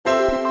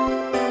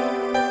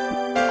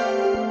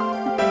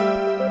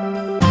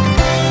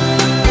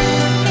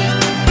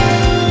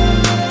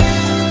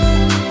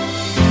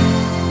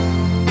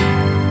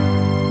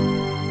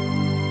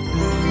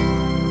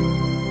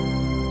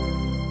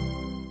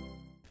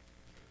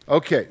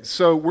Okay,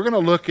 so we're going to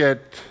look at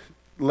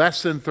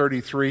lesson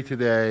 33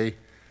 today.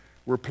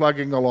 We're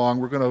plugging along.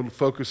 We're going to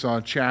focus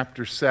on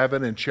chapter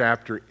 7 and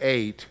chapter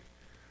 8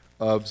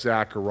 of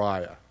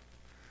Zechariah.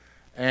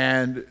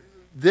 And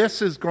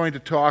this is going to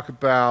talk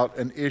about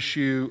an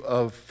issue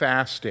of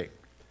fasting.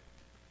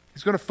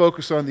 He's going to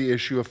focus on the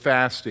issue of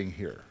fasting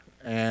here.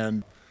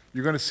 And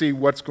you're going to see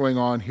what's going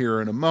on here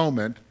in a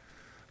moment.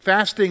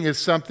 Fasting is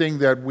something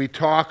that we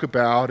talk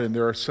about, and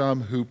there are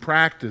some who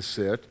practice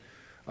it.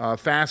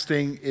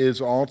 Fasting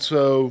is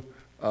also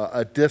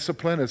a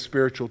discipline, a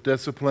spiritual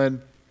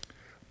discipline.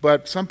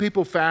 But some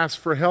people fast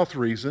for health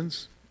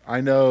reasons. I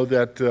know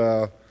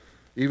that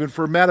even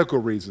for medical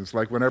reasons,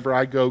 like whenever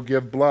I go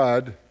give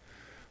blood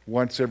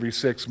once every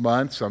 6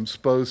 months, I'm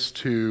supposed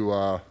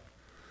to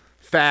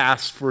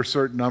fast for a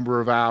certain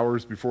number of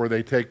hours before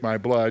they take my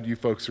blood. You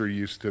folks are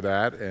used to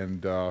that,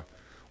 and or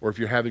if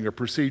you're having a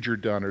procedure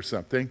done or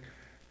something.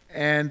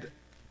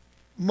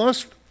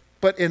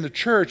 But in the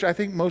church, I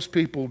think most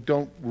people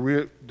don't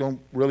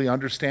really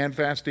understand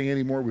fasting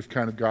anymore. We've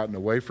kind of gotten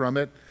away from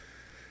it.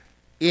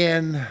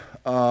 In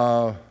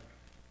the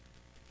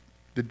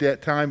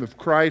time of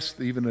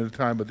Christ, even in the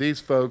time of these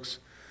folks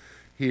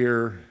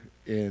here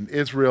in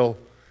Israel,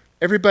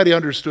 everybody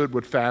understood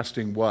what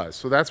fasting was.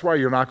 So that's why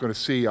you're not going to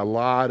see a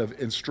lot of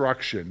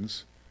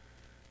instructions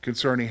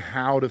concerning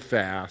how to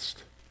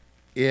fast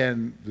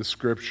in the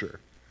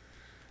Scripture.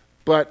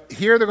 But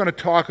here they're going to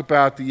talk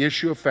about the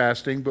issue of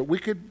fasting, but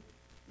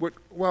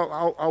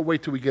I'll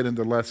wait till we get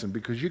into the lesson,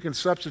 because you can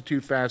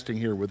substitute fasting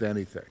here with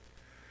anything.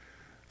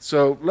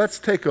 So let's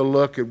take a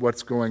look at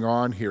what's going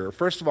on here.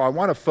 First of all, I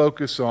want to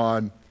focus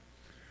on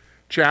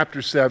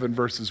chapter 7,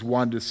 verses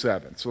 1 to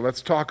 7. So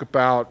let's talk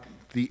about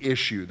the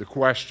issue, the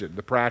question,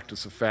 the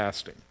practice of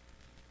fasting.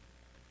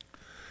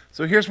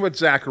 So here's what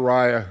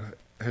Zechariah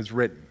has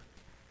written.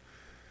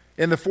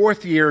 In the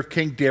 4th year of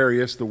King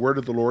Darius, the word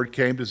of the Lord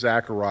came to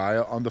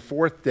Zechariah on the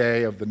 4th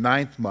day of the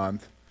 9th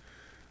month,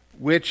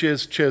 which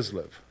is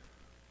Chislev.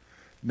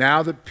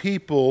 Now the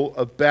people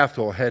of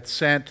Bethel had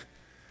sent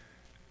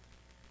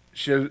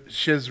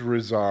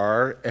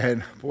Shizrazar,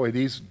 and boy,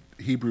 these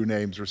Hebrew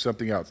names are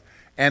something else,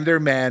 and their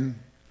men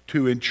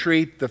to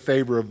entreat the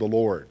favor of the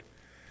Lord,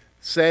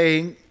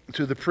 saying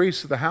to the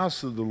priests of the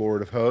house of the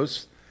Lord of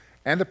hosts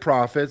and the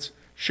prophets,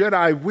 should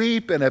I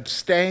weep and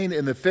abstain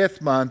in the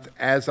 5th month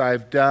as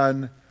I've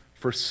done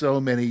for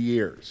so many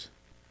years?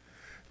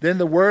 Then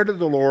the word of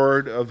the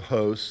Lord of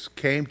hosts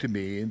came to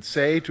me, and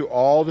say to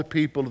all the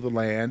people of the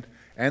land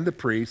and the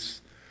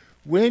priests,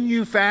 when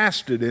you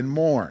fasted and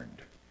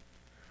mourned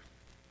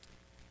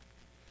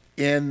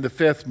in the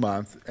 5th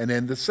month and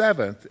in the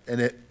 7th,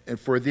 and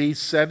for these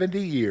 70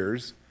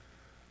 years,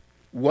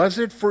 was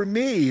it for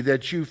me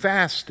that you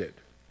fasted?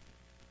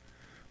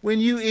 When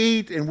you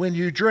eat and when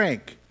you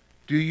drink,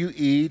 do you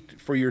eat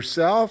for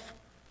yourself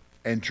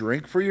and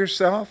drink for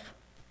yourself?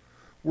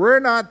 Were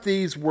not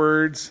these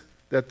words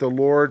that the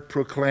Lord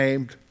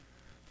proclaimed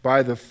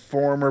by the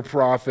former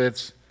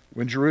prophets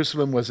when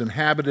Jerusalem was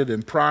inhabited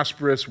and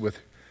prosperous with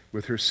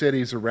her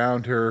cities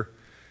around her,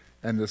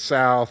 and the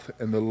south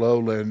and the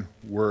lowland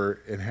were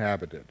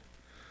inhabited?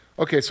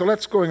 Okay, so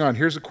let's going on.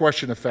 Here's a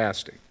question of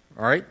fasting,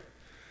 all right?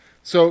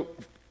 So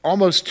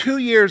almost 2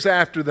 years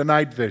after the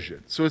night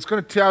vision. So it's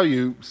going to tell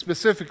you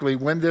specifically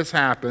when this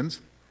happens.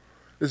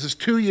 This is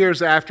 2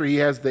 years after he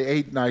has the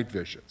 8 night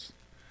visions.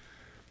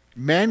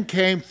 Men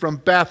came from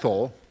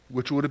Bethel,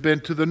 which would have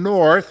been to the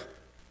north,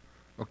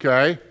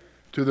 okay,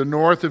 to the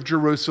north of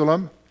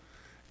Jerusalem.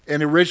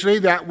 And originally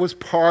that was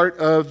part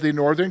of the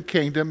northern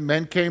kingdom.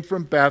 Men came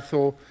from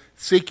Bethel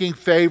seeking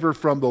favor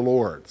from the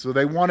Lord. So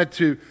they wanted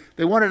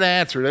an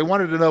answer. They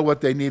wanted to know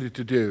what they needed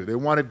to do. They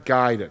wanted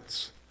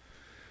guidance.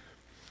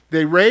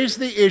 They raised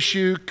the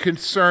issue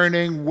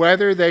concerning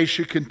whether they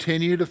should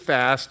continue to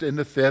fast in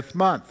the 5th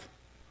month.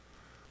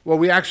 Well,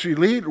 we actually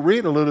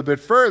read a little bit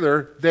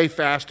further. They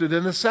fasted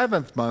in the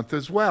 7th month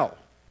as well.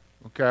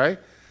 Okay?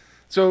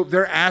 So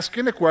they're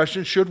asking the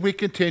question, should we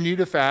continue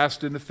to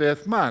fast in the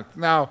 5th month?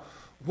 Now,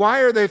 why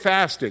are they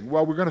fasting?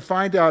 Well, we're going to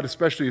find out,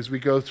 especially as we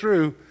go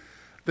through,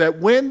 that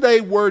when they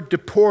were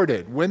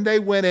deported, when they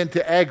went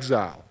into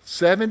exile,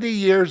 70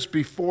 years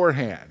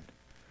beforehand,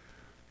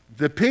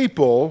 the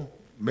people,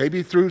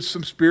 maybe through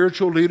some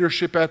spiritual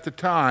leadership at the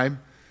time,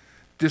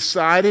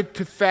 decided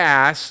to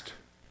fast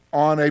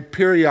on a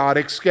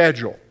periodic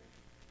schedule.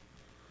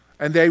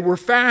 And they were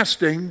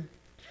fasting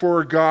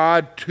for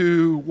God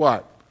to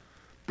what?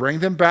 Bring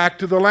them back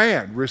to the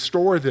land,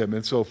 restore them,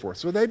 and so forth.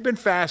 So they've been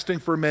fasting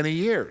for many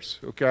years,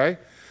 okay?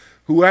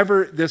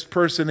 Whoever this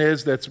person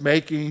is that's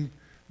making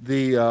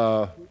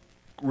the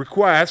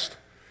request,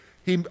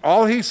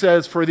 all he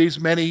says for these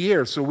many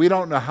years. So we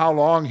don't know how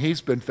long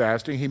he's been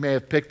fasting. He may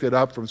have picked it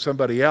up from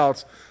somebody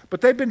else, but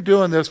they've been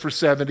doing this for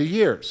 70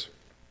 years.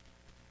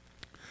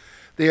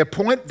 They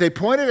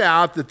pointed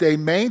out that they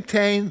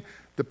maintain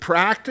the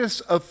practice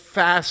of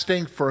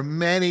fasting for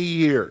many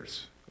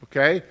years,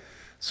 okay?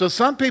 So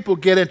some people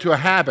get into a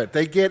habit.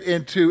 They get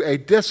into a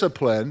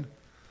discipline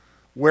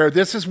where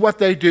this is what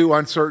they do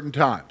on certain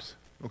times,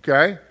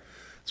 okay?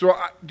 So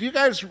do you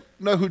guys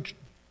know who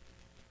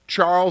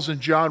Charles and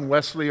John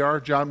Wesley are?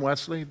 John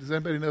Wesley? Does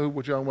anybody know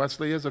what John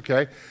Wesley is?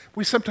 Okay.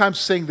 We sometimes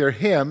sing their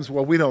hymns.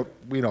 Well, we don't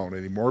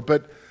anymore,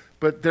 but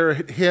their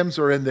hymns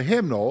are in the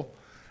hymnal,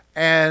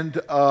 and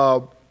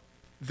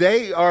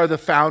they are the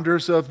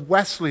founders of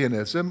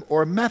Wesleyanism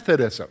or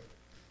Methodism.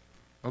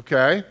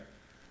 Okay?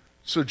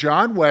 So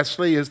John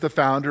Wesley is the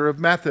founder of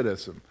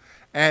Methodism.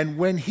 And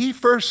when he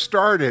first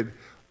started,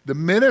 the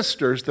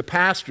ministers, the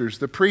pastors,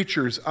 the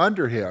preachers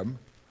under him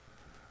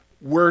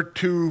were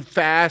to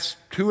fast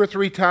 2 or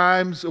 3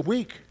 times a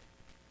week.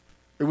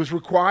 It was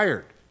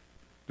required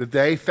that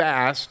they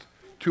fast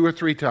 2 or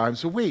 3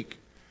 times a week.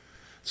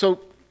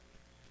 So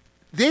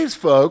these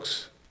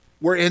folks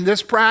were in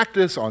this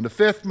practice on the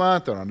 5th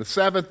month and on the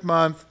 7th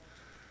month.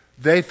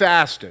 They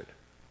fasted,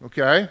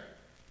 okay?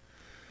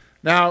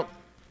 Now,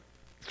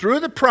 through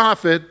the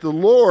prophet, the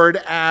Lord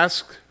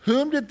asked,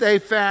 whom did they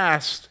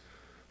fast?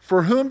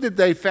 For whom did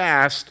they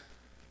fast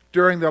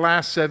during the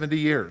last 70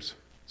 years?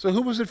 So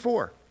who was it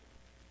for?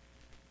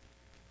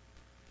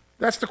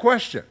 That's the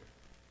question.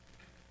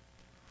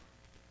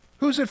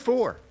 Who's it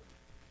for?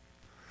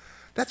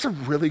 That's a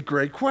really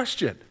great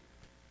question.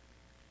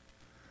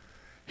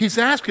 He's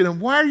asking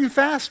them, why are you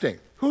fasting?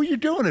 Who are you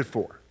doing it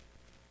for?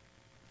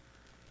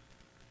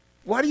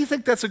 Why do you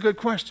think that's a good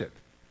question?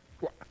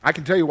 Well, I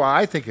can tell you why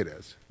I think it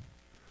is.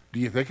 Do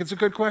you think it's a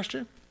good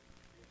question?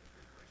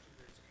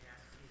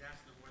 He's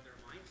asking them where their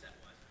mindset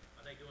was.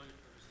 Are they doing it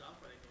for themselves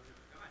or are they doing it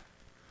for God?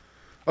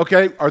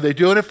 Okay, are they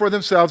doing it for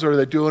themselves or are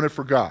they doing it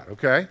for God?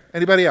 Okay?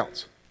 Anybody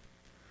else?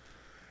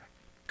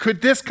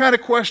 Could this kind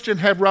of question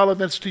have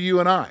relevance to you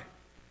and I?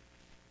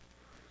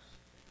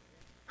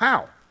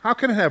 How? How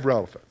can it have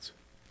relevance?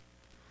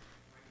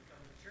 Are you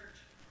coming to church?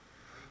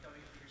 Are you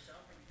coming for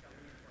yourself? Are you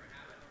coming in for a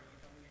habit? Or are you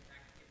coming in to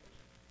act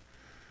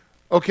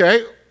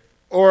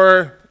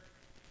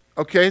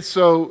Okay,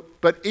 so,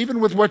 but even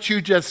with what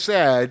you just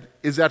said,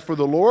 is that for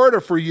the Lord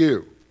or for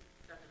you?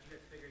 Not that you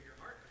have to figure your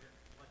heart,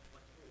 but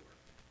what's for?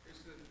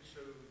 Isn't it so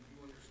you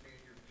understand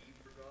your need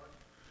for God?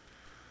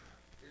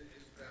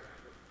 Isn't that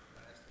what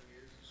fasting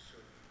is?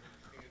 So you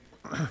understand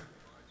what God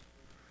provides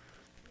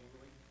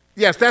normally?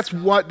 Yes,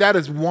 that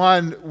is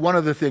one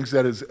of the things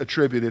that is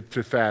attributed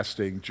to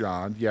fasting,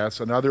 John. Yes,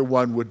 another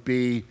one would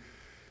be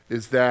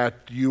is that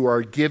you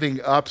are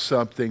giving up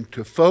something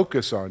to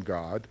focus on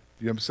God.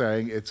 You know what I'm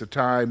saying? It's a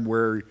time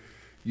where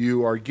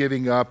you are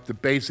giving up the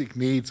basic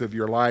needs of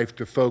your life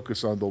to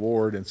focus on the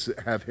Lord and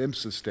have Him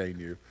sustain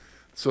you.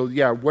 So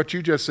yeah, what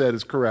you just said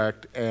is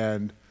correct,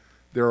 and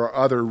there are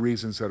other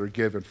reasons that are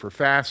given for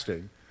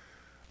fasting.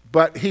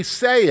 But he's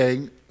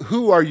saying,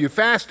 who are you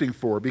fasting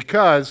for?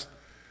 Because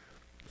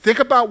think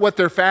about what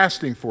they're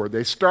fasting for.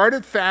 They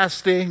started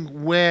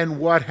fasting when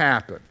what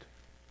happened?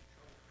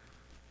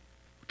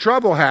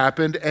 Trouble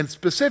happened, and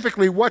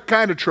specifically, what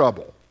kind of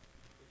trouble?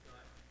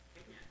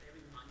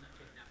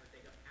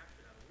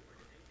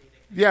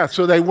 Yeah,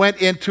 so they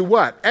went into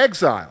what?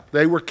 Exile.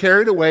 They were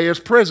carried away as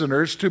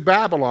prisoners to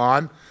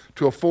Babylon,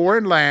 to a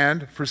foreign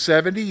land for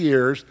 70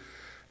 years.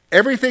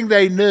 Everything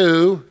they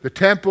knew, the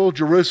temple,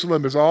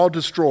 Jerusalem, is all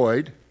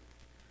destroyed.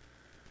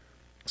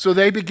 So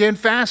they began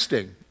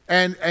fasting.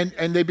 And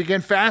they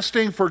began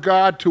fasting for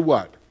God to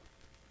what?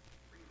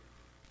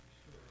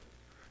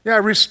 Yeah,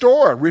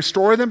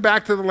 restore them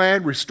back to the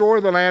land, restore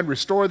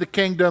the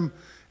kingdom,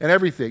 and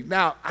everything.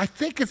 Now, I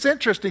think it's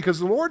interesting because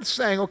the Lord's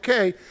saying,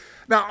 okay,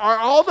 now are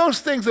all those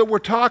things that we're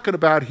talking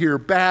about here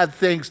bad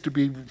things to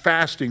be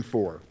fasting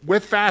for?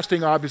 With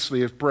fasting,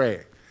 obviously, is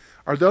praying.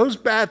 Are those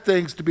bad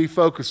things to be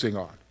focusing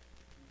on?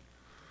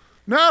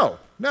 No.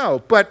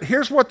 But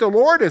here's what the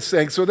Lord is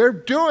saying. So they're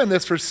doing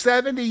this for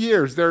 70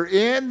 years. They're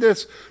in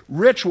this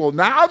ritual.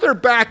 Now they're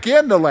back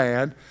in the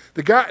land.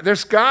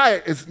 This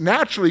guy is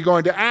naturally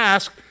going to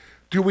ask,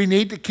 do we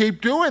need to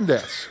keep doing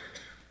this?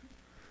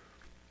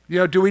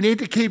 Do we need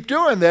to keep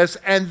doing this?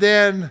 And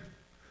then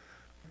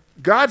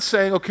God's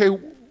saying, okay,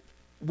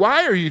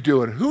 why are you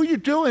doing it? Who are you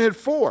doing it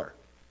for?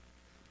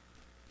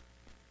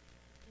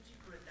 Did you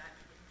put it that,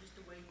 just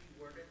the way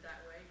you word it that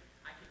way,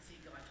 I can see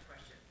God's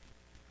question.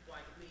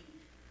 Why,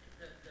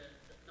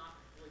 not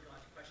really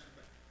God's question,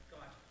 but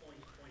God's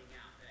pointing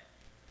out that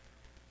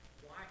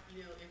why,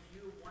 if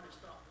you want to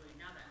stop doing it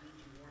now, that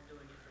means you weren't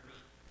doing it for me.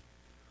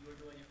 You were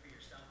doing it for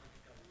yourself to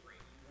become free.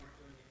 You weren't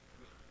doing it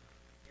for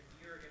me. If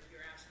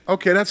you're asking.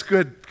 Okay, that's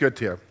good,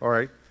 Tim. All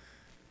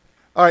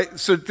right,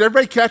 so did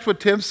everybody catch what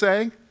Tim's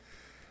saying?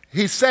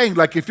 He's saying,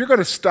 like, if you're going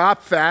to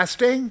stop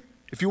fasting,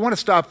 if you want to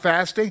stop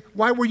fasting,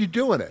 why were you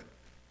doing it?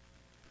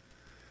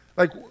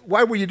 Like,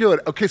 why were you doing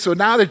it? Okay, so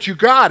now that you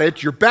got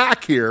it, you're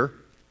back here.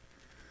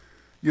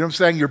 You know what I'm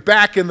saying? You're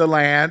back in the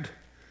land.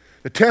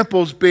 The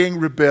temple's being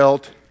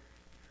rebuilt.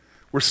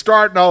 We're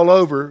starting all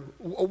over.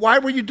 Why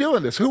were you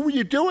doing this? Who were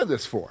you doing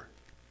this for?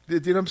 You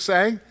know what I'm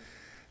saying?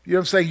 You know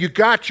what I'm saying? You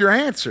got your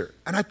answer.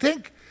 And I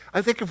think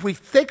if we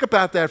think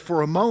about that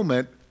for a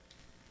moment,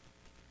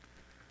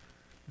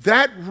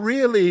 that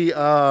really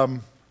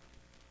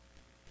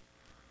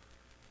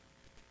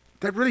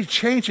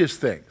changes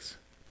things.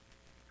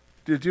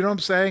 Do you know what I'm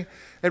saying?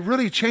 It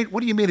really changed.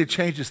 What do you mean it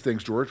changes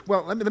things, George?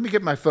 Well, let me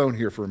get my phone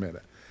here for a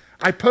minute.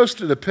 I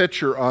posted a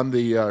picture on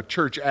the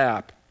church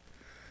app.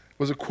 It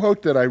was a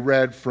quote that I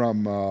read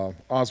from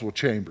Oswald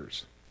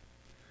Chambers.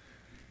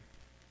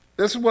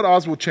 This is what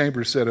Oswald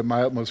Chambers said at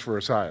My Utmost for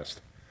His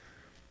Highest.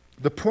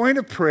 The point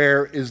of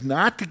prayer is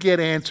not to get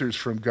answers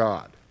from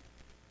God,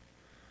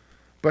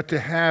 but to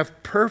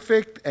have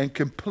perfect and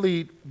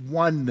complete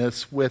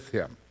oneness with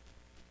Him.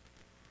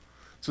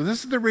 So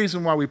this is the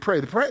reason why we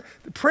pray. The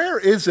prayer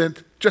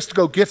isn't just to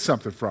go get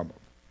something from Him.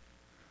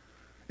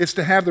 It's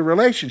to have the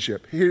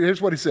relationship.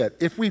 Here's what he said.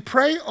 If we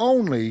pray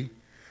only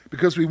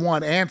because we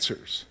want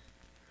answers,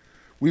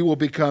 we will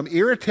become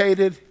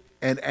irritated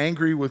and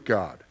angry with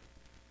God.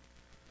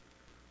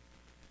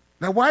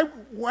 Now, why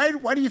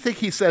do you think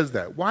he says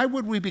that? Why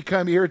would we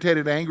become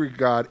irritated and angry with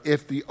God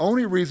if the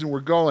only reason we're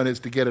going is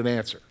to get an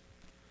answer?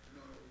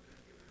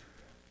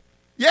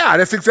 Yeah,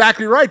 that's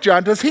exactly right,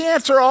 John. Does he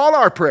answer all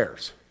our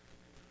prayers?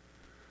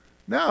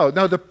 No,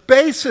 the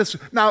basis,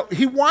 now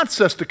he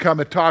wants us to come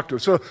and talk to him.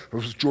 So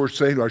was George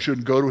saying I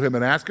shouldn't go to him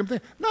and ask him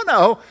things?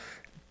 No.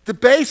 The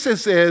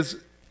basis is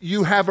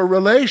you have a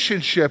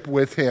relationship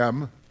with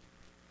him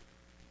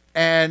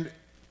and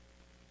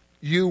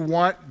you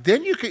want,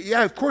 then you can,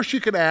 yeah, of course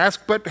you can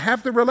ask, but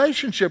have the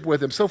relationship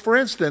with him. So for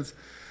instance,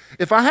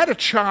 if I had a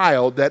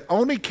child that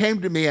only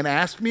came to me and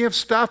asked me of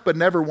stuff but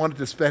never wanted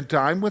to spend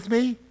time with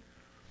me,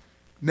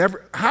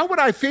 how would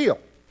I feel?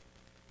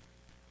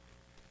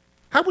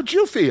 How would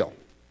you feel?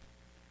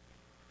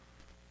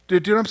 Do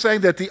you know what I'm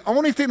saying? That the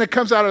only thing that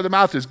comes out of the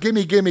mouth is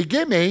gimme, gimme,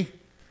 gimme,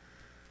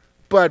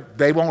 but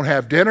they won't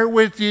have dinner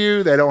with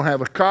you, they don't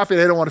have a coffee,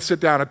 they don't want to sit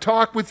down and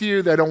talk with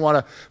you, they don't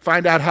want to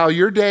find out how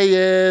your day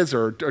is,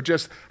 or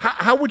just,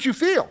 how would you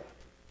feel?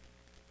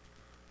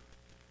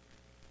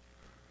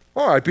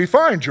 Oh, I'd be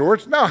fine,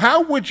 George. No,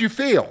 how would you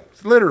feel,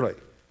 literally?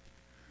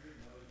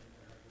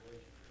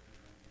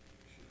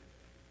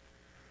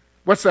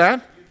 What's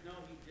that? You'd know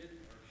he didn't,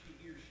 or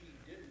he or she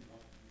didn't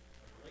want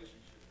a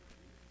relationship with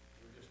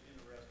you. We're just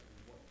interested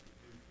in what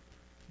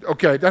you do.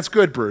 Okay, that's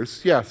good,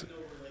 Bruce. Yes. No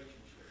relationship.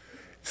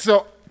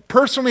 So,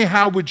 personally,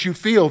 how would you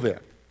feel then?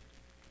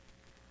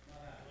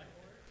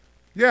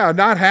 Yeah,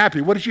 not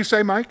happy. What did you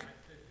say, Mike?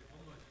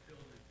 Almost feel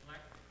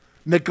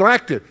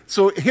Neglected.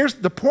 So here's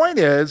the point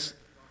is,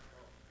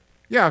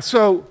 yeah,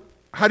 so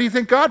how do you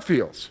think God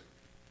feels?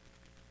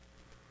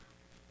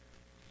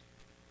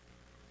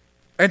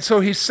 And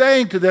so he's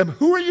saying to them,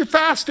 who are you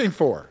fasting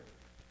for?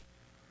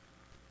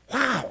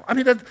 Wow. I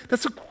mean,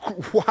 that's a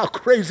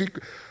crazy,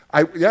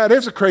 it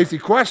is a crazy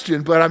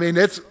question, but I mean,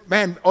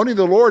 only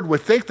the Lord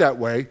would think that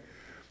way.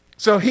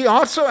 So he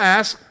also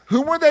asks,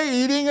 who were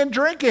they eating and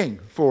drinking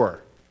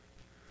for?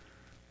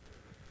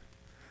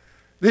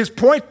 His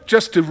point,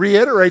 just to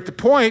reiterate the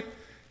point,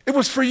 it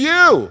was for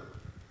you.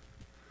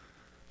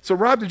 So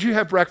Rob, did you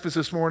have breakfast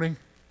this morning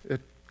at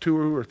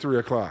 2 or 3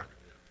 o'clock?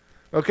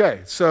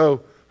 Okay,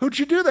 so who'd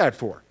you do that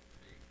for?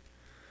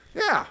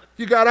 Yeah,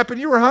 you got up and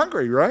you were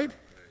hungry, right?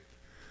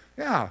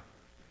 Yeah.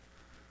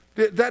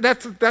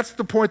 That's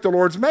the point the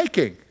Lord's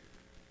making.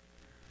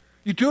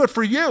 You do it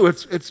for you.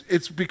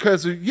 It's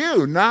because of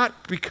you,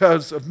 not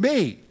because of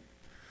me.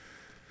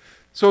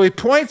 So he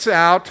points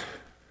out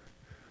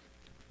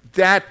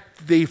that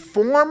the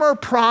former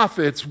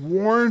prophets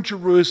warned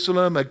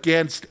Jerusalem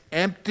against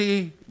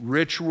empty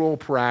ritual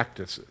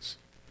practices.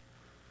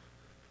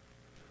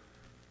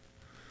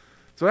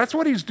 So that's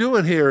what he's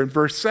doing here in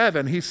verse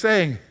 7. He's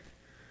saying,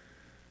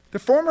 the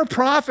former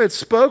prophets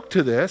spoke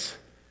to this.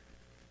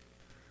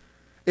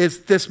 It's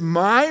this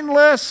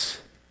mindless,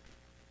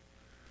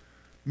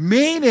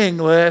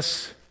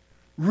 meaningless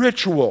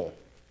ritual.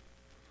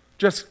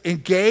 Just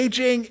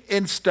engaging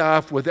in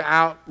stuff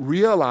without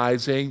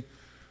realizing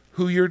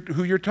who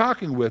you're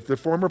talking with, the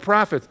former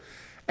prophets.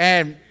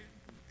 And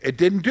it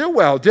didn't do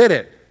well, did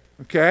it?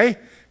 Okay?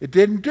 It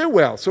didn't do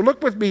well. So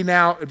look with me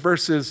now at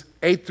verses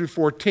 8 through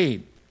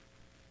 14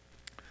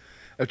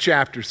 of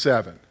chapter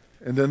 7.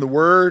 And then the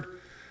word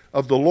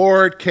of the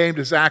Lord came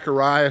to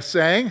Zechariah,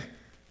 saying,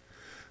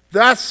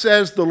 thus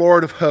says the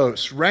Lord of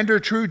hosts, render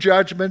true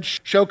judgment,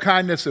 show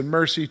kindness and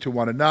mercy to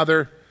one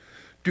another.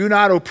 Do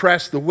not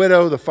oppress the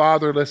widow, the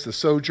fatherless, the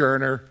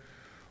sojourner,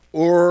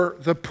 or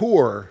the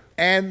poor,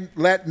 and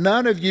let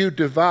none of you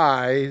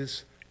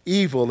devise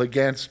evil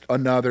against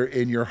another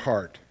in your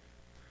heart.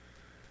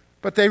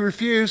 But they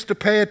refused to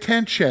pay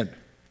attention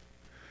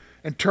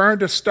and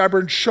turned a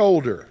stubborn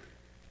shoulder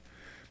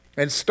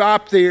and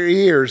stopped their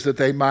ears that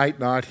they might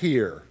not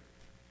hear.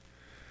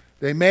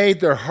 They made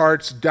their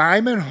hearts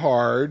diamond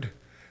hard,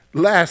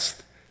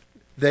 lest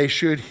they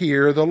should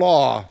hear the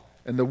law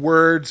and the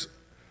words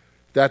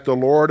that the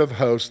Lord of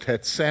hosts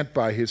had sent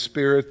by his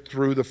Spirit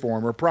through the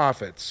former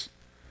prophets.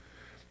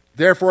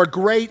 Therefore,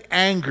 great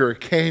anger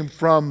came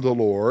from the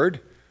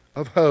Lord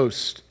of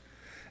hosts.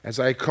 As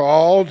I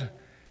called,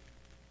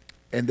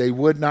 and they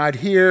would not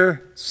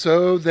hear,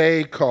 so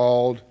they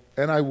called,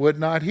 and I would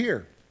not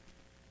hear,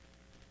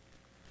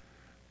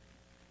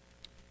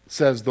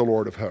 says the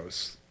Lord of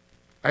hosts.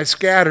 I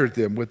scattered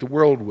them with the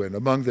whirlwind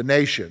among the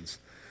nations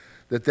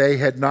that they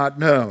had not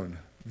known.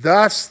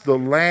 Thus the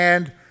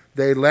land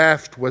they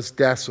left was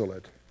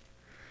desolate,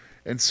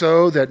 and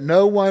so that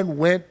no one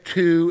went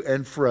to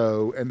and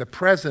fro, and the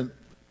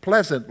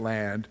pleasant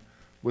land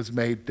was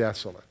made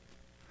desolate.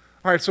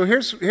 All right, so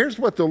here's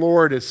what the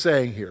Lord is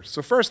saying here.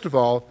 So first of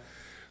all,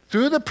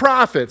 through the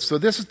prophets, so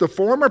this is the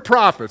former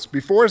prophets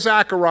before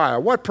Zechariah.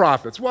 What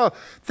prophets? Well,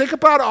 think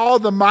about all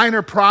the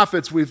minor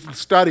prophets we've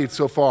studied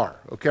so far,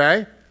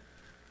 okay?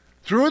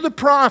 Through the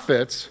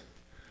prophets,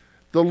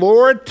 the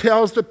Lord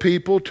tells the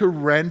people to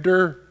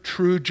render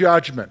true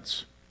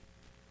judgments.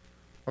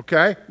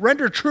 Okay?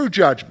 Render true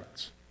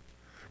judgments.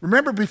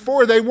 Remember,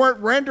 before they weren't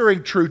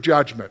rendering true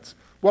judgments.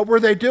 What were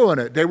they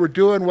doing? They were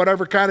doing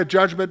whatever kind of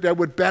judgment that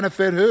would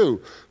benefit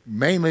who?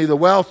 Mainly the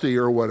wealthy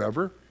or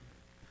whatever.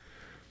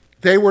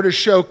 They were to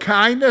show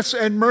kindness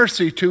and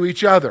mercy to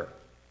each other.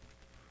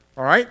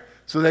 All right?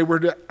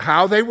 So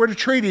how they were to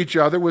treat each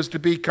other was to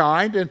be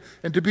kind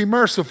and to be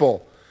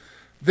merciful.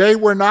 They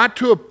were not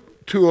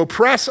to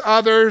oppress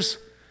others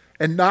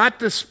and not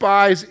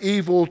despise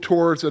evil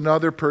towards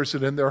another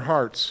person in their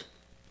hearts.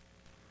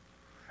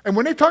 And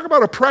when they talk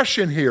about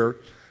oppression here,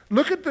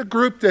 look at the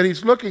group that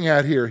he's looking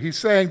at here. He's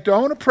saying,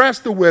 don't oppress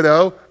the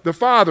widow, the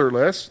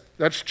fatherless,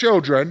 that's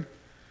children,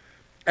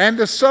 and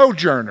the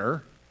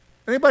sojourner.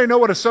 Anybody know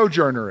what a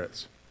sojourner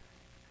is?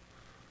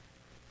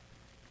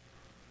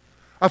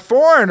 A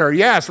foreigner,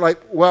 yes, a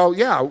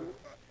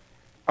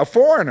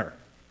foreigner,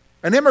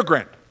 an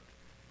immigrant,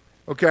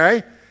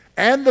 okay?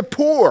 And the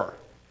poor.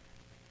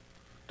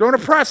 Don't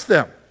oppress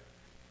them,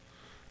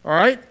 all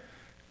right?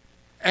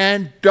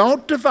 And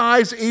don't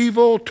devise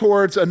evil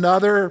towards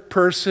another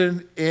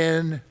person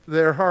in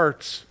their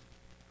hearts.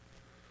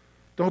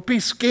 Don't be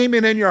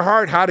scheming in your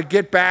heart how to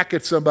get back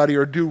at somebody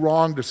or do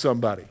wrong to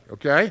somebody,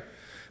 okay?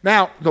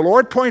 Now, the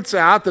Lord points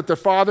out that the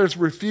fathers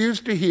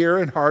refused to hear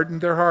and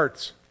hardened their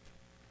hearts.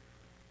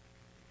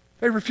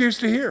 They refused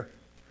to hear.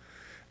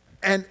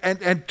 And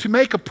to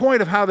make a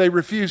point of how they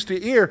refused to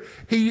hear,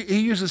 he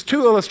uses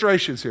two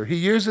illustrations here. He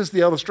uses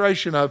the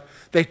illustration of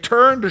they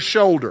turned a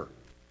shoulder.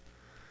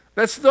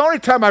 That's the only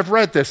time I've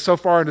read this so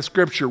far in the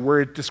Scripture where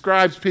it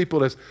describes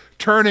people as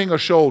turning a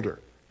shoulder.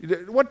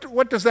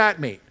 What does that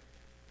mean?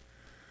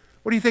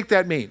 What do you think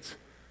that means?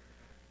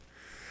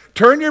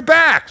 Turn your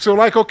back.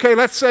 So okay,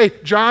 let's say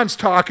John's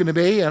talking to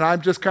me and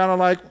I'm just kind of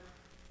like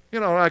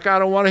I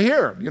don't want to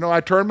hear him.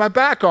 I turn my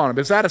back on him.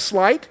 Is that a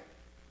slight?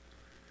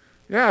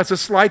 Yeah, it's a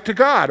slight to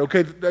God.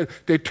 Okay,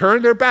 they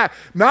turn their back.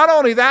 Not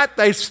only that,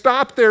 they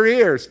stop their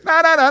ears.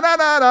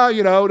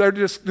 No. They're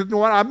just,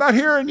 I'm not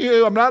hearing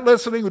you. I'm not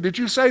listening. Did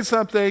you say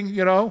something?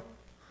 Like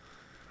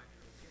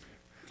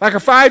a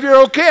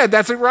 5-year-old kid.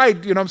 That's it, right?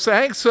 You know what I'm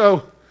saying?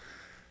 So,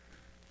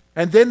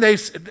 and then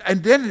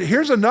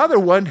here's another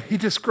one. He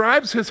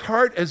describes his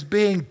heart as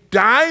being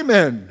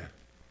diamond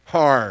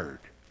hard.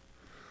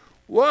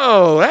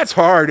 Whoa, that's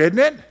hard, isn't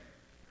it?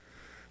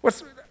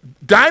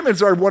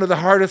 Diamonds are one of the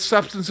hardest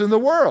substances in the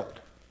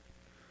world.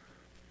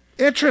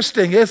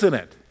 Interesting, isn't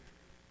it?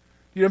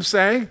 You know what I'm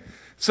saying?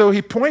 So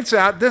he points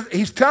out,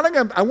 he's telling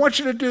them, I want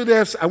you to do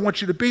this, I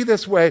want you to be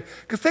this way.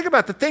 Because think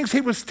about the things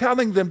he was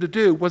telling them to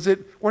do.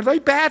 Were they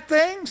bad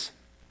things?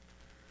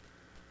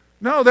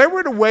 No, they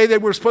were the way they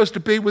were supposed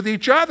to be with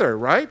each other,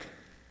 right?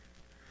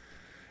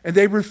 And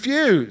they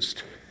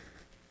refused.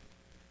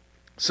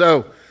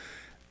 So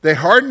they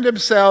hardened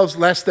themselves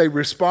lest they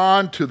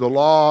respond to the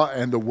law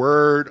and the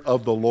word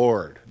of the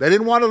Lord. They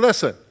didn't want to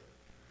listen.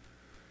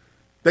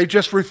 They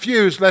just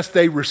refused lest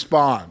they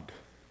respond.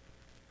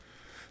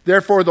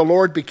 Therefore the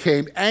Lord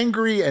became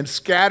angry and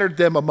scattered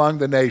them among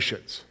the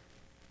nations.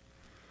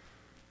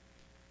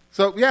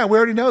 So we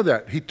already know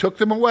that. He took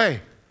them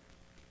away.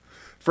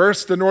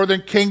 First the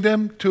northern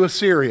kingdom to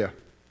Assyria.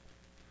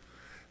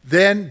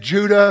 Then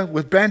Judah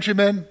with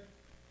Benjamin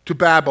to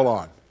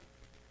Babylon.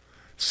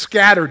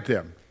 Scattered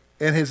them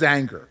in his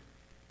anger.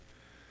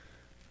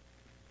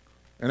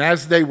 And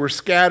as they were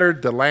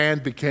scattered, the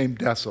land became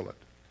desolate.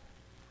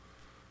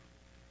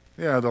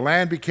 The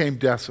land became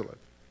desolate.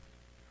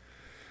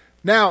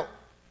 Now,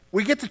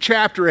 we get to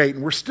chapter 8,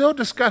 and we're still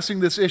discussing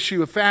this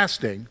issue of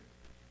fasting.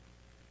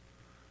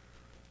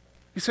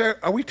 You say,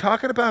 are we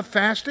talking about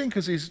fasting?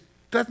 Because he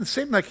doesn't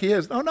seem like he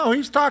is. Oh, no,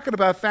 he's talking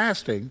about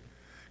fasting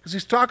because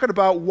he's talking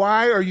about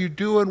why are you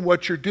doing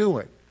what you're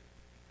doing.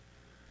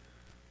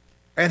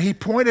 And he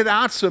pointed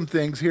out some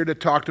things here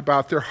that talked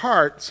about their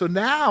heart. So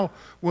now,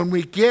 when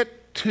we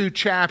get to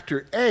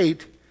chapter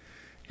 8,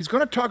 he's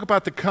going to talk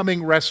about the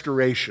coming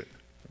restoration,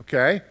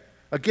 okay?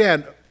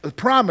 Again, a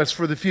promise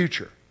for the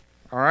future,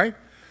 all right?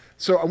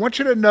 So I want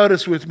you to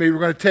notice with me, we're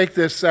going to take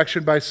this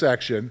section by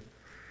section.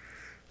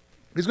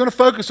 He's going to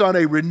focus on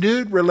a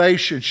renewed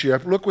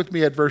relationship. Look with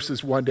me at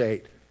verses 1 to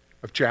 8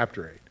 of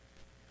chapter 8.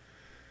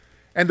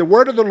 And the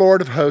word of the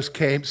Lord of hosts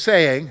came,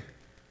 saying,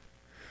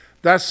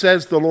 Thus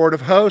says the Lord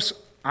of hosts,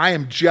 I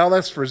am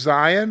jealous for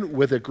Zion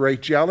with a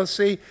great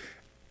jealousy,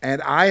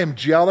 and I am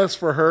jealous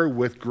for her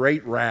with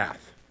great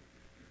wrath.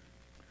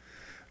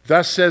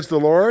 Thus says the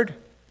Lord,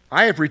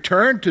 I have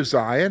returned to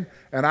Zion,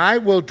 and I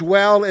will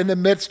dwell in the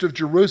midst of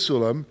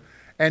Jerusalem,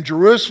 and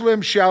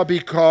Jerusalem shall be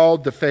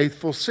called the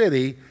faithful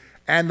city,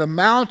 and the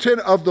mountain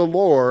of the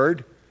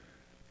Lord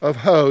of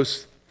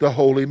hosts, the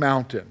holy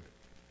mountain.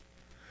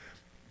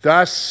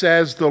 Thus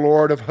says the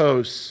Lord of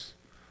hosts,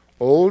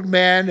 old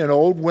men and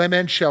old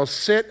women shall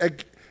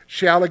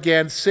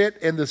again sit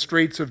in the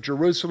streets of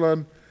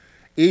Jerusalem,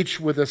 each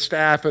with a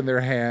staff in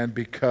their hand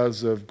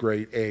because of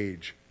great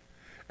age.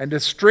 And the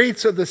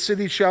streets of the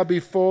city shall be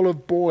full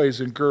of boys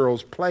and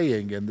girls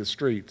playing in the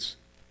streets.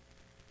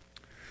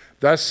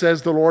 Thus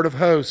says the Lord of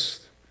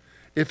hosts,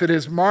 if it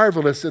is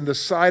marvelous in the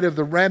sight of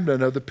the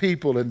remnant of the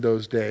people in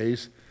those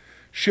days,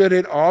 should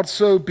it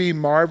also be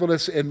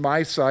marvelous in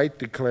my sight,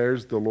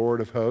 declares the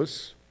Lord of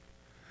hosts.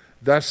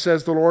 Thus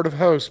says the Lord of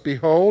hosts,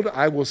 behold,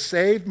 I will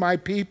save my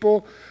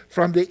people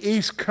from the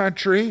east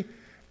country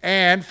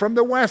and from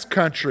the west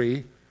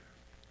country,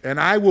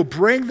 and I will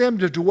bring them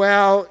to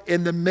dwell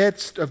in the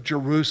midst of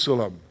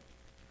Jerusalem.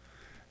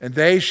 And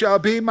they shall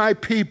be my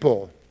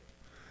people,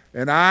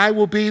 and I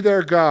will be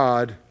their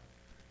God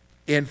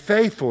in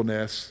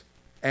faithfulness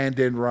and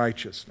in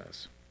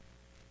righteousness.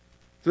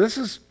 So this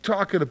is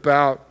talking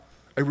about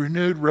a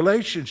renewed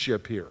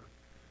relationship here.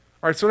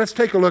 All right, so let's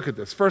take a look at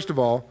this. First of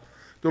all,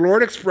 the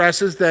Lord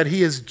expresses that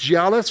he is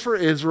jealous for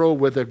Israel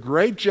with a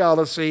great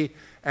jealousy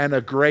and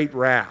a great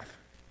wrath.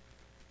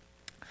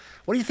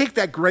 What do you think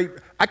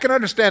I can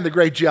understand the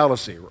great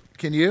jealousy.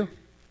 Can you?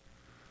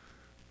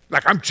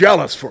 Like, I'm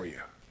jealous for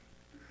you.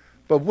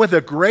 But with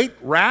a great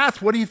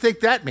wrath, what do you think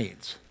that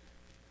means?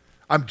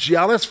 I'm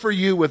jealous for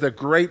you with a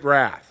great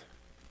wrath.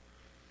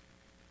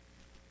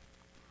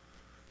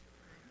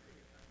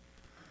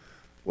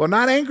 Well,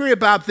 not angry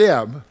about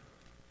them.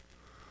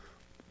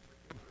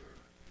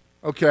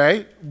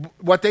 Okay,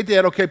 what they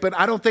did, okay, but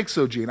I don't think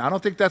so, Gene. I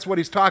don't think that's what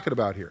he's talking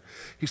about here.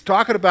 He's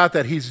talking about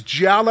that he's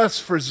jealous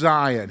for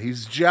Zion.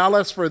 He's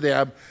jealous for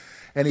them,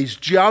 and he's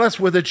jealous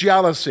with a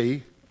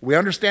jealousy. We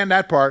understand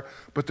that part,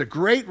 but the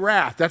great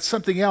wrath, that's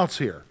something else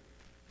here.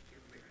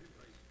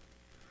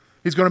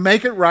 He's going to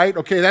make it right.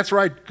 Okay, that's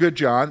right. Good,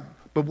 John.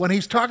 But when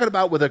he's talking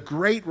about with a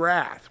great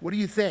wrath, what do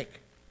you think?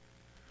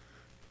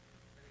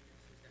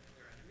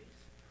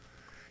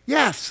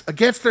 Yes,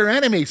 against their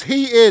enemies.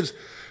 He is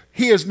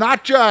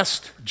not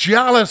just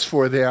jealous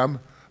for them,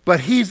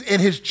 but he's in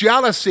his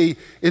jealousy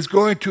is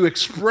going to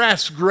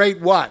express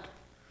great what?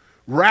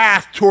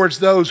 Wrath towards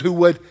those who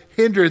would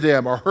hinder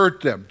them or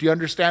hurt them. Do you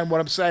understand what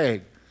I'm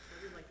saying?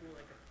 Like more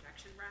like a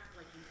protection wrath?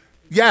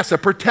 Yes, a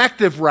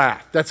protective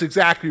wrath. That's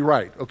exactly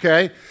right.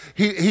 Okay,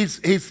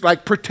 he's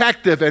like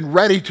protective and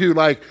ready to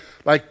like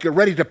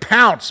ready to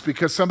pounce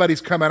because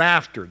somebody's coming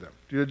after them.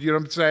 Do you know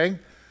what I'm saying?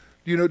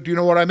 Do you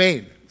know what I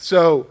mean?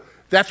 So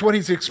that's what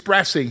he's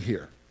expressing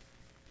here.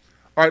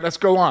 All right, let's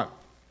go on.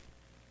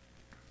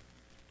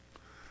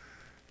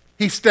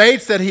 He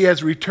states that he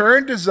has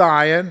returned to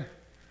Zion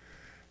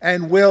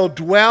and will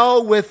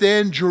dwell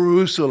within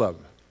Jerusalem.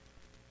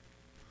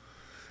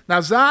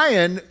 Now,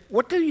 Zion,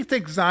 what do you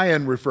think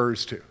Zion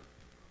refers to?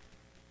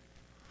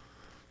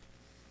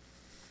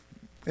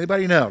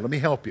 Anybody know? Let me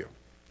help you.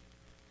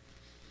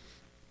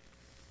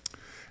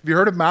 Have you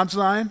heard of Mount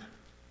Zion?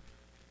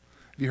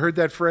 Have you heard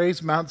that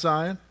phrase, Mount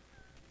Zion?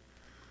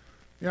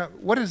 Yeah,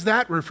 what does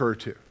that refer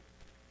to?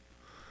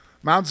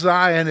 Mount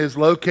Zion is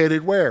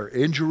located where?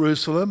 In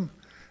Jerusalem.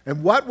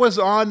 And what was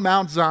on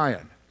Mount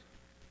Zion?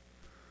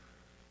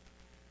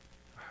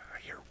 I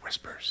hear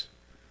whispers.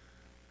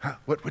 Huh?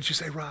 What'd you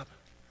say, Rob?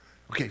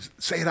 Okay,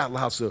 say it out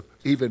loud so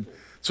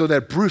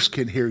that Bruce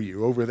can hear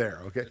you over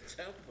there, okay?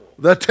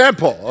 The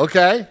temple,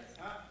 okay?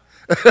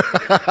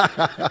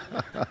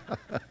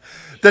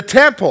 The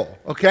temple,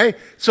 okay?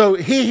 So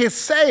he is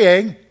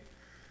saying,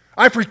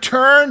 I've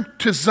returned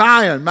to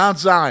Zion, Mount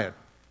Zion.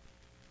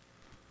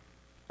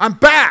 I'm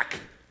back.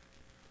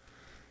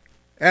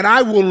 And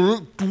I will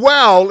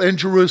dwell in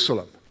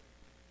Jerusalem.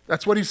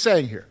 That's what he's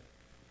saying here.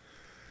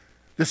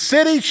 The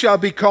city shall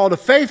be called a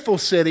faithful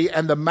city,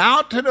 and the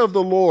mountain of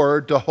the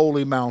Lord, the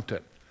holy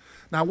mountain.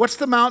 Now, what's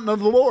the mountain of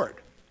the Lord?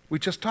 We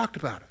just talked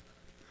about it.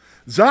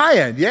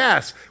 Zion,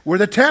 yes, where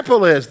the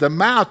temple is,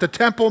 the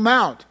temple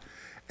mount.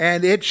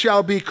 And it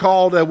shall be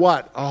called a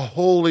what? A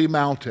holy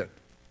mountain.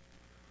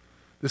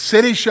 The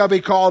city shall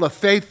be called a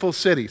faithful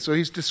city. So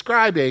he's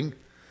describing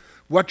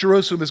what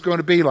Jerusalem is going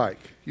to be like.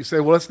 You say,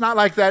 well, it's not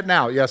like that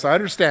now. Yes, I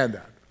understand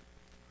that.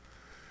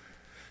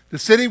 The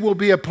city will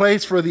be a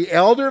place for the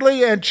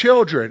elderly and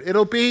children.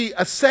 It'll be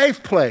a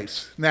safe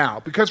place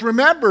now. Because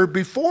remember,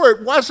 before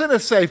it wasn't a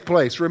safe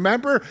place.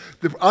 Remember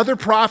the other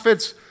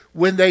prophets,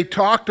 when they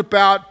talked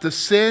about the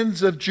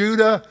sins of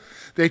Judah,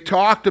 they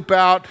talked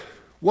about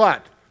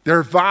what?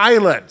 Their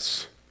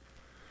violence.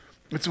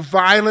 It's a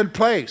violent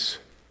place.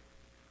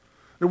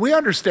 And we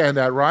understand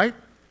that, right?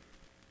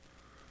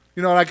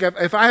 You know, like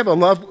if I have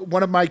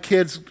one of my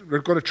kids are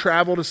going to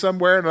travel to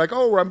somewhere and they're like,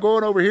 oh, I'm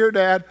going over here,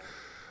 Dad,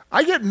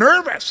 I get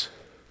nervous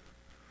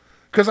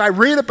because I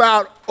read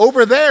about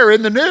over there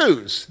in the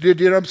news. Do you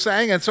know what I'm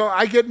saying? And so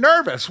I get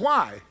nervous.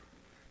 Why?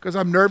 Because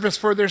I'm nervous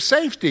for their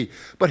safety.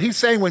 But he's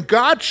saying when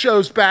God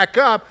shows back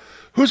up,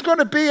 who's going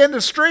to be in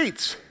the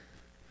streets?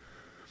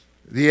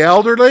 The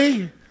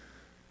elderly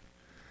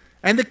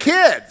and the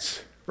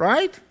kids,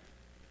 right?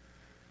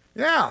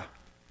 Yeah.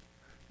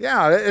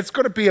 Yeah, it's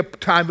going to be a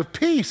time of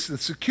peace and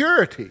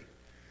security.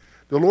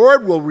 The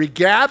Lord will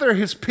regather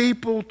his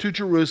people to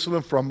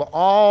Jerusalem from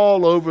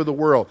all over the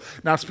world.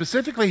 Now,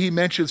 specifically, he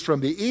mentions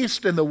from the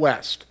east and the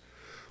west.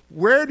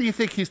 Where do you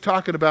think he's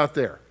talking about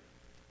there?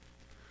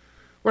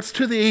 What's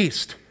to the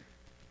east?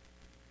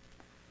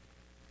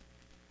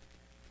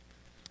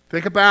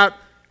 Think about,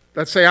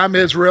 let's say I'm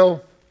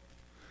Israel.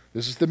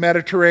 This is the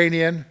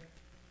Mediterranean.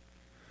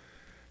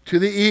 To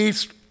the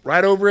east,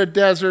 right over a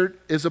desert,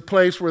 is a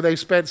place where they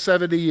spent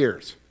 70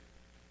 years.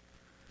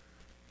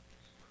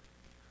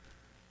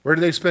 Where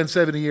did they spend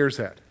 70 years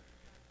at?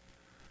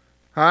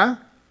 Huh?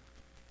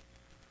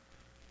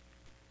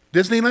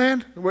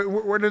 Disneyland?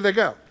 Where did they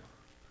go?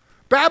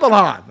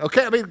 Babylon.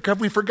 Okay, I mean, have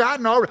we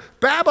forgotten already?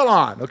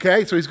 Babylon.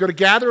 Okay, so he's going to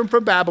gather them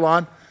from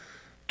Babylon.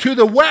 To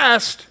the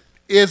west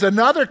is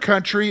another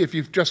country, if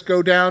you just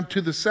go down to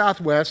the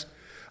southwest,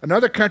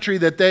 another country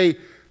that they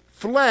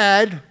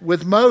fled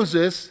with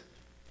Moses,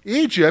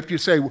 Egypt. You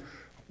say,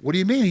 what do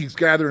you mean he's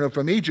gathering them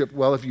from Egypt?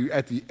 Well, if you,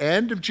 at the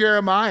end of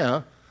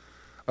Jeremiah,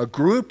 a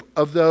group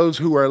of those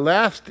who are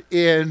left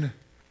in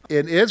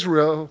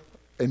Israel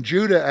and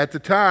Judah at the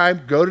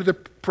time go to the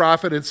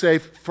prophet and say,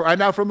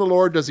 find out from the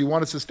Lord, does he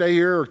want us to stay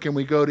here or can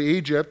we go to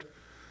Egypt?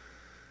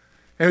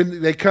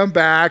 And they come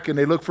back and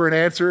they look for an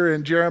answer,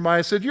 and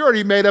Jeremiah said, you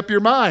already made up your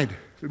mind.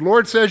 The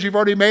Lord says you've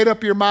already made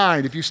up your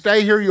mind. If you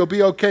stay here, you'll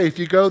be okay. If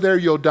you go there,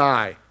 you'll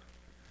die.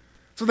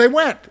 So they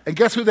went, and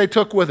guess who they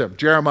took with them?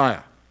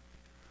 Jeremiah.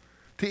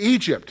 To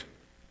Egypt.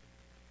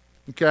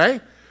 Okay?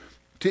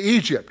 To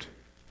Egypt.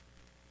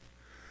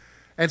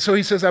 And so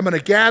he says, I'm going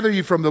to gather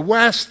you from the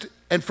west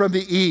and from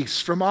the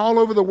east, from all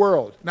over the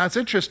world. Now it's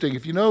interesting,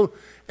 if you know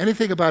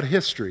anything about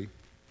history,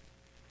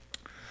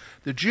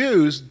 the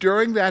Jews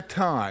during that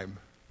time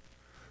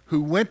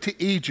who went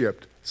to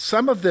Egypt,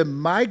 some of them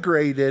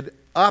migrated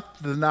up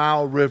the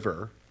Nile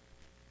River.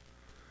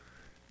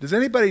 Does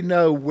anybody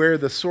know where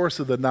the source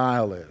of the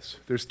Nile is?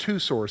 There's two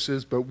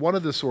sources, but one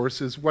of the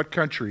sources, what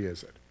country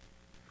is it?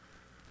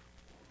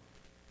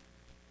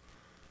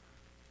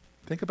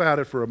 Think about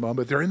it for a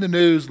moment. They're in the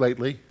news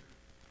lately.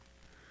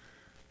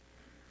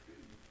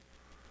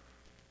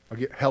 I'll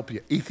help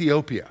you.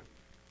 Ethiopia.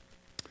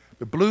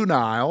 The Blue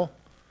Nile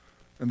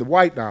and the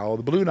White Nile.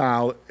 The Blue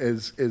Nile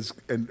is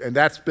and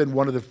that's been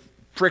one of the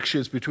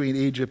frictions between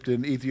Egypt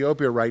and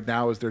Ethiopia right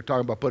now, is they're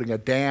talking about putting a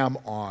dam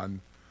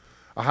on,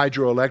 a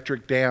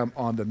hydroelectric dam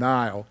on the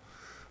Nile.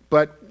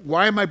 But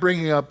why am I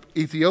bringing up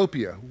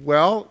Ethiopia?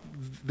 Well,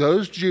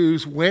 those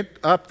Jews went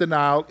up the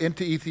Nile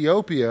into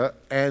Ethiopia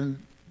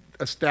and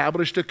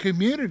established a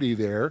community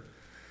there,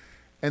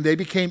 and they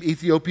became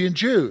Ethiopian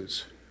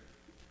Jews.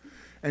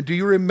 And do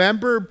you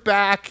remember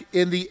back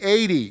in the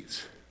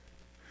 80s?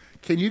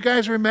 Can you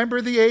guys remember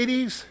the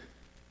 80s?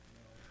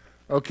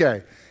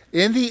 Okay.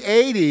 In the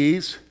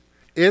 80s,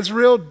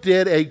 Israel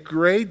did a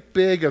great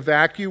big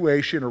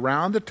evacuation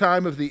around the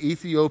time of the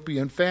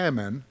Ethiopian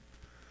famine.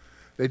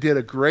 They did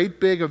a great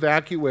big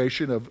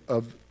evacuation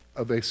of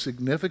a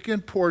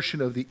significant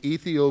portion of the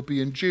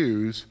Ethiopian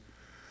Jews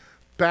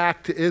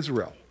back to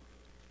Israel.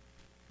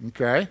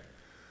 Okay?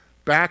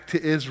 Back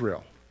to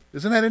Israel.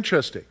 Isn't that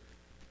interesting?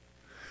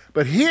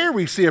 But here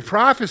we see a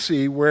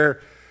prophecy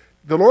where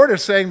the Lord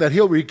is saying that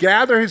he'll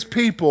regather his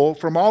people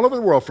from all over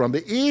the world, from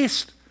the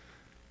east,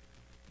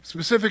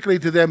 specifically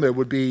to them it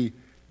would be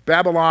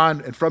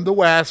Babylon, and from the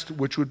west,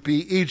 which would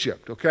be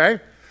Egypt, okay?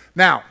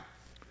 Now,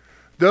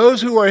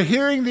 those who are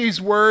hearing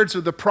these words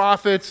of the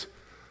prophets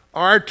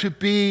are to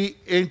be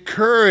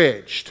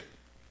encouraged.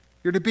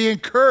 You're to be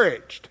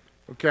encouraged,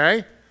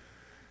 okay?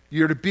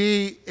 You're to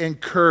be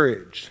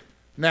encouraged.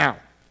 Now,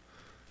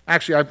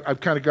 actually, I've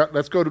kind of got,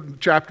 let's go to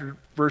chapter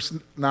verse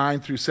 9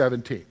 through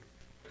 17.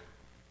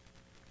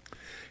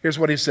 Here's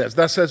what he says.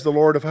 Thus says the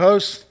Lord of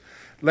hosts,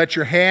 let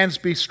your hands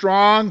be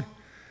strong,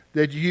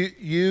 that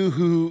you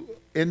who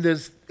in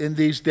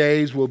these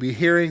days will be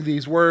hearing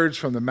these words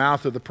from the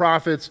mouth of the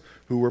prophets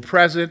who were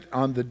present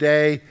on the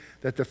day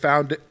that the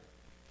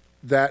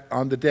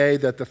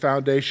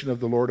foundation of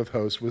the Lord of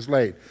hosts was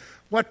laid.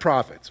 What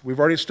prophets? We've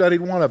already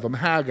studied one of them,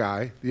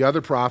 Haggai. The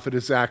other prophet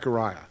is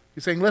Zechariah.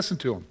 He's saying, listen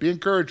to them. Be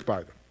encouraged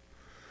by them.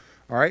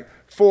 All right?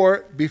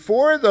 For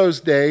before those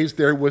days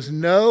there was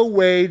no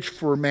wage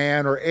for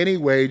man or any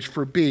wage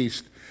for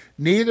beast,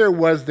 neither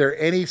was there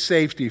any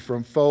safety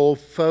from foe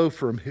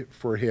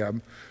for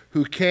him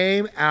who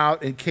came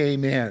out and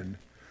came in.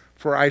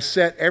 For I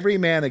set every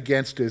man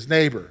against his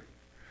neighbor.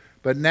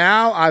 But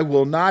now I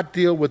will not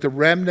deal with the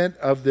remnant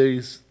of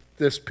this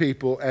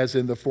people as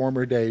in the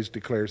former days,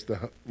 declares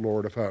the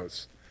Lord of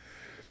hosts.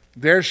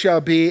 There shall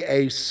be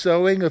a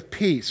sowing of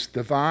peace.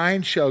 The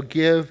vine shall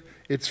give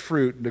its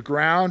fruit, and the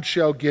ground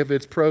shall give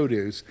its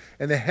produce,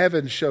 and the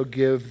heavens shall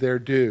give their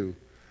due.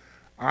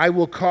 I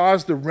will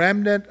cause the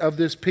remnant of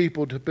this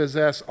people to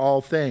possess all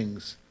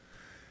things.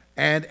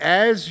 And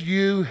as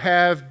you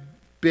have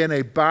been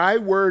a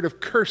byword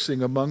of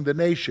cursing among the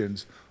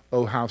nations,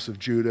 O house of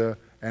Judah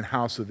and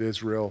house of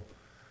Israel,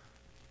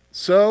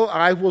 so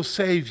I will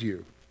save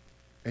you,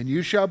 and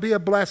you shall be a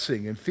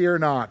blessing, and fear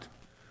not.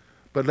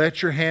 but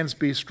let your hands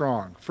be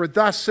strong. For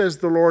thus says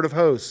the Lord of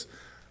hosts,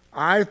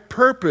 I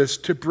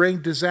purposed to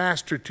bring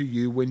disaster to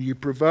you when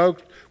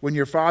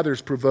your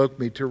fathers provoked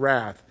me to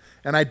wrath.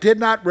 And I did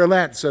not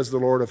relent, says the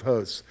Lord of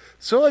hosts.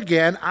 So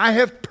again, I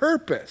have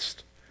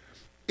purposed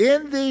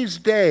in these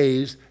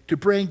days to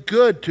bring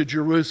good to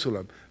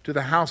Jerusalem, to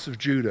the house of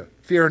Judah.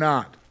 Fear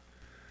not.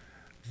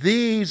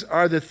 These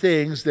are the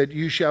things that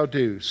you shall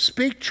do.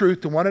 Speak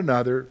truth to one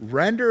another,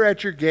 render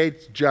at your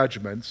gates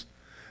judgments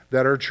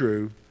that are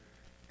true,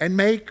 and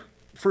make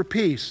for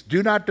peace.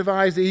 Do not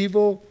devise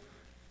evil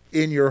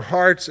in your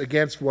hearts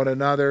against one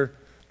another.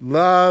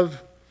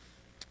 Love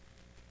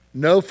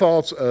no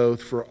false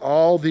oath, for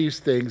all these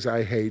things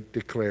I hate,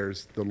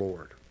 declares the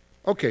Lord.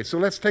 Okay, so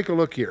let's take a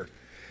look here.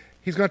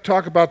 He's going to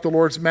talk about the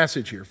Lord's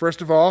message here.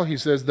 First of all, he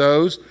says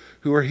those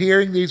who are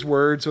hearing these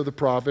words of the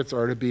prophets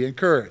are to be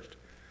encouraged.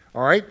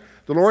 All right?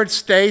 The Lord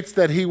states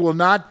that he will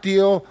not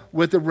deal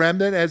with the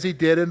remnant as he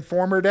did in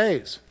former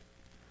days.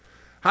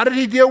 How did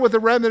he deal with the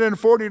remnant in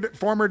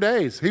former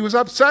days? He was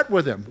upset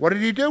with them. What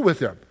did he do with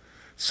them?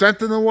 Sent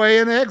them away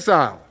in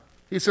exile.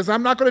 He says,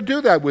 I'm not going to do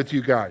that with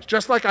you guys.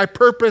 Just like I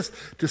purposed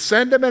to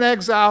send them in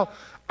exile,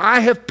 I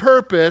have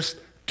purposed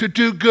to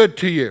do good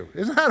to you.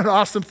 Isn't that an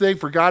awesome thing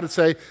for God to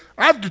say,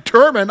 I've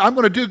determined I'm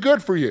going to do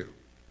good for you?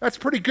 That's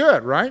pretty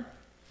good, right?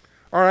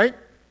 All right.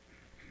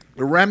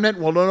 The remnant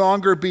will no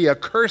longer be a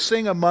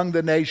cursing among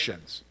the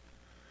nations,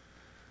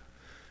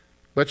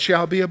 but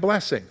shall be a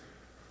blessing.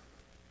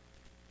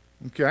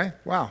 Okay,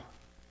 wow.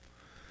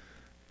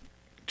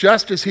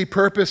 Just as he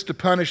purposed to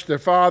punish their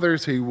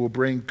fathers, he will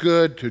bring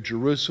good to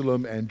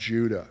Jerusalem and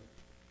Judah.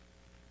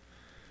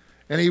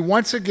 And he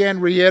once again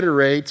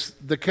reiterates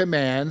the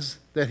commands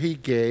that he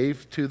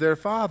gave to their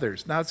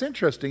fathers. Now it's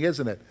interesting,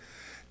 isn't it?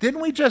 Didn't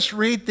we just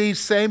read these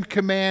same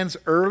commands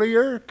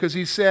earlier? Because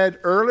he said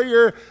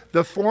earlier,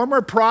 the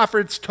former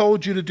prophets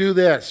told you to do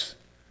this.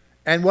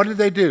 And what did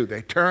they do?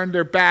 They turned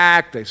their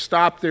back, they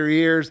stopped their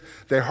ears,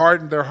 they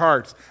hardened their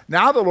hearts.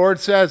 Now the Lord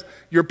says,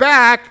 you're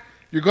back,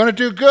 you're going to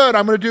do good,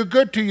 I'm going to do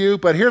good to you,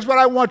 but here's what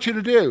I want you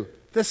to do.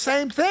 The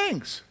same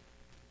things.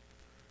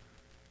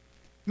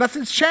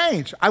 Nothing's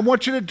changed. I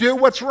want you to do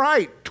what's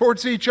right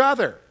towards each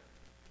other.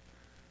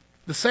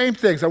 The same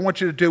things. I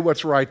want you to do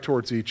what's right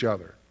towards each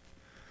other.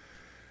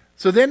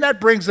 So then that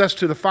brings us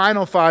to the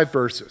final 5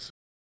 verses.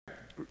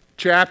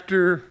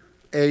 Chapter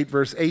 8,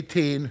 verse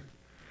 18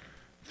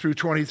 through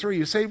 23.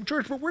 You say,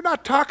 George, but we're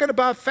not talking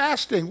about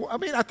fasting. I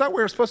mean, I thought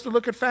we were supposed to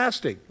look at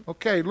fasting.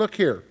 Okay, look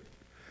here.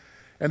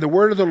 And the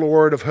word of the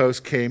Lord of hosts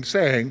came,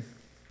 saying,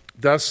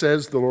 Thus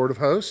says the Lord of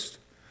hosts,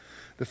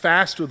 the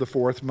fast of the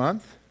 4th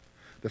month,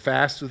 the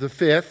fast of the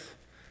 5th,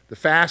 the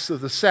fast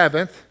of the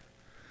 7th,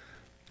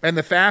 and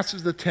the fast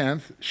of the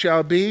 10th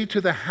shall be to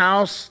the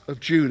house of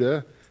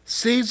Judah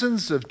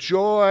seasons of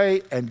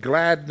joy and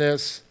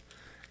gladness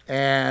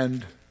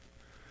and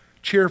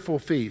cheerful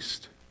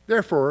feast.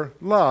 Therefore,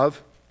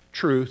 love,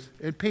 truth,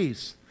 and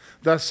peace.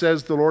 Thus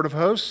says the Lord of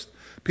hosts,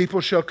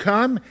 people shall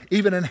come,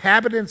 even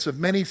inhabitants of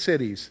many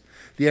cities.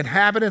 The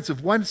inhabitants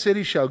of one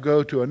city shall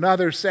go to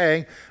another,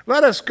 saying,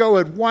 Let us go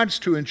at once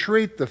to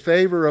entreat the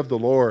favor of the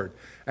Lord,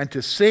 and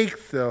to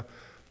seek the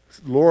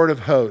Lord of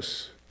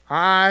hosts.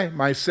 I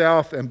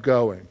myself am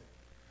going.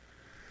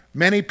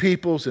 Many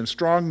peoples and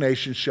strong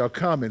nations shall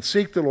come and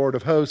seek the Lord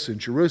of hosts in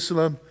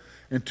Jerusalem,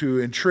 and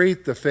to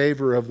entreat the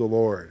favor of the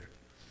Lord.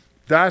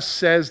 Thus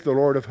says the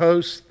Lord of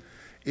hosts,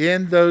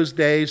 in those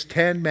days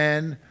 10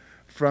 men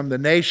from the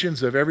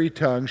nations of every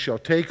tongue shall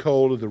take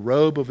hold of the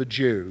robe of a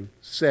Jew,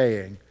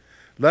 saying,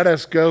 Let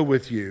us go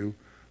with you,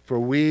 for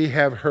we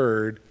have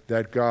heard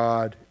that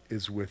God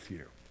is with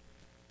you.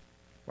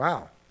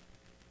 Wow.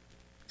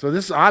 So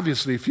this is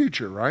obviously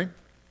future, right?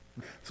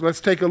 So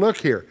let's take a look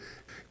here.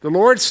 The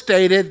Lord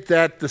stated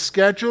that the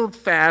scheduled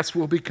fast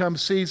will become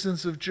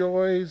seasons of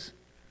joys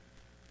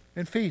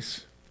and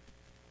feasts.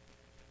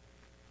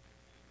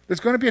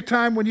 There's going to be a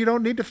time when you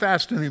don't need to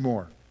fast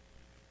anymore.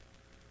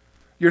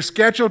 Your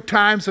scheduled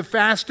times of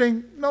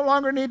fasting no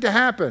longer need to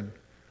happen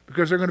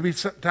because there are going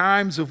to be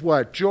times of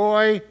what?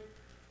 Joy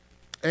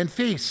and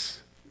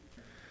feasts.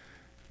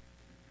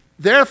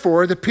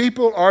 Therefore, the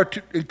people are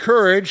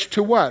encouraged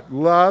to what?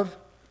 Love,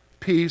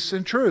 peace,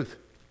 and truth.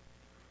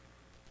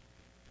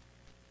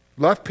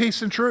 Love,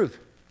 peace, and truth.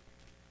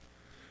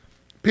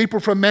 People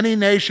from many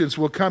nations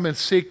will come and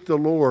seek the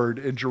Lord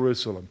in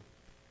Jerusalem.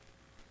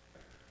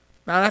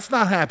 Now, that's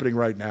not happening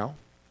right now.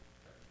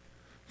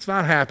 It's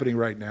not happening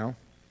right now.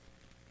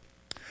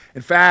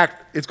 In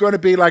fact, it's going to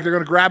be like they're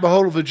going to grab a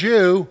hold of a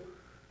Jew,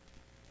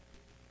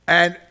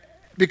 and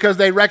because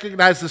they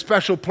recognize the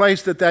special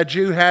place that that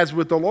Jew has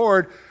with the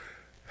Lord,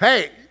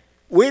 hey,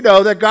 we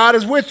know that God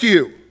is with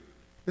you.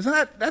 Isn't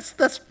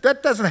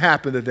that doesn't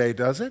happen today,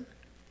 does it?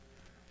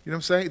 You know what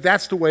I'm saying?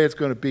 That's the way it's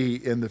going to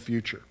be in the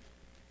future.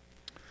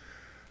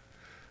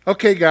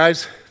 Okay,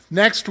 guys,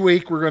 next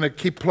week we're going to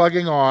keep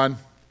plugging on,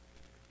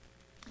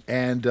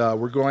 and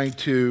we're going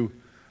to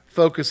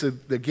focus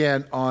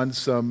again on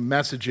some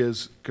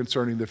messages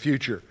concerning the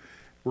future.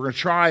 We're going to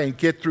try and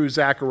get through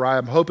Zechariah.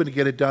 I'm hoping to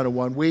get it done in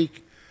 1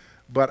 week,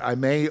 but I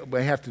may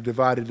have to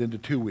divide it into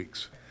 2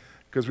 weeks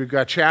because we've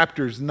got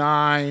chapters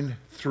 9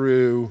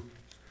 through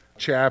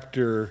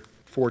chapter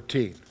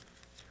 14.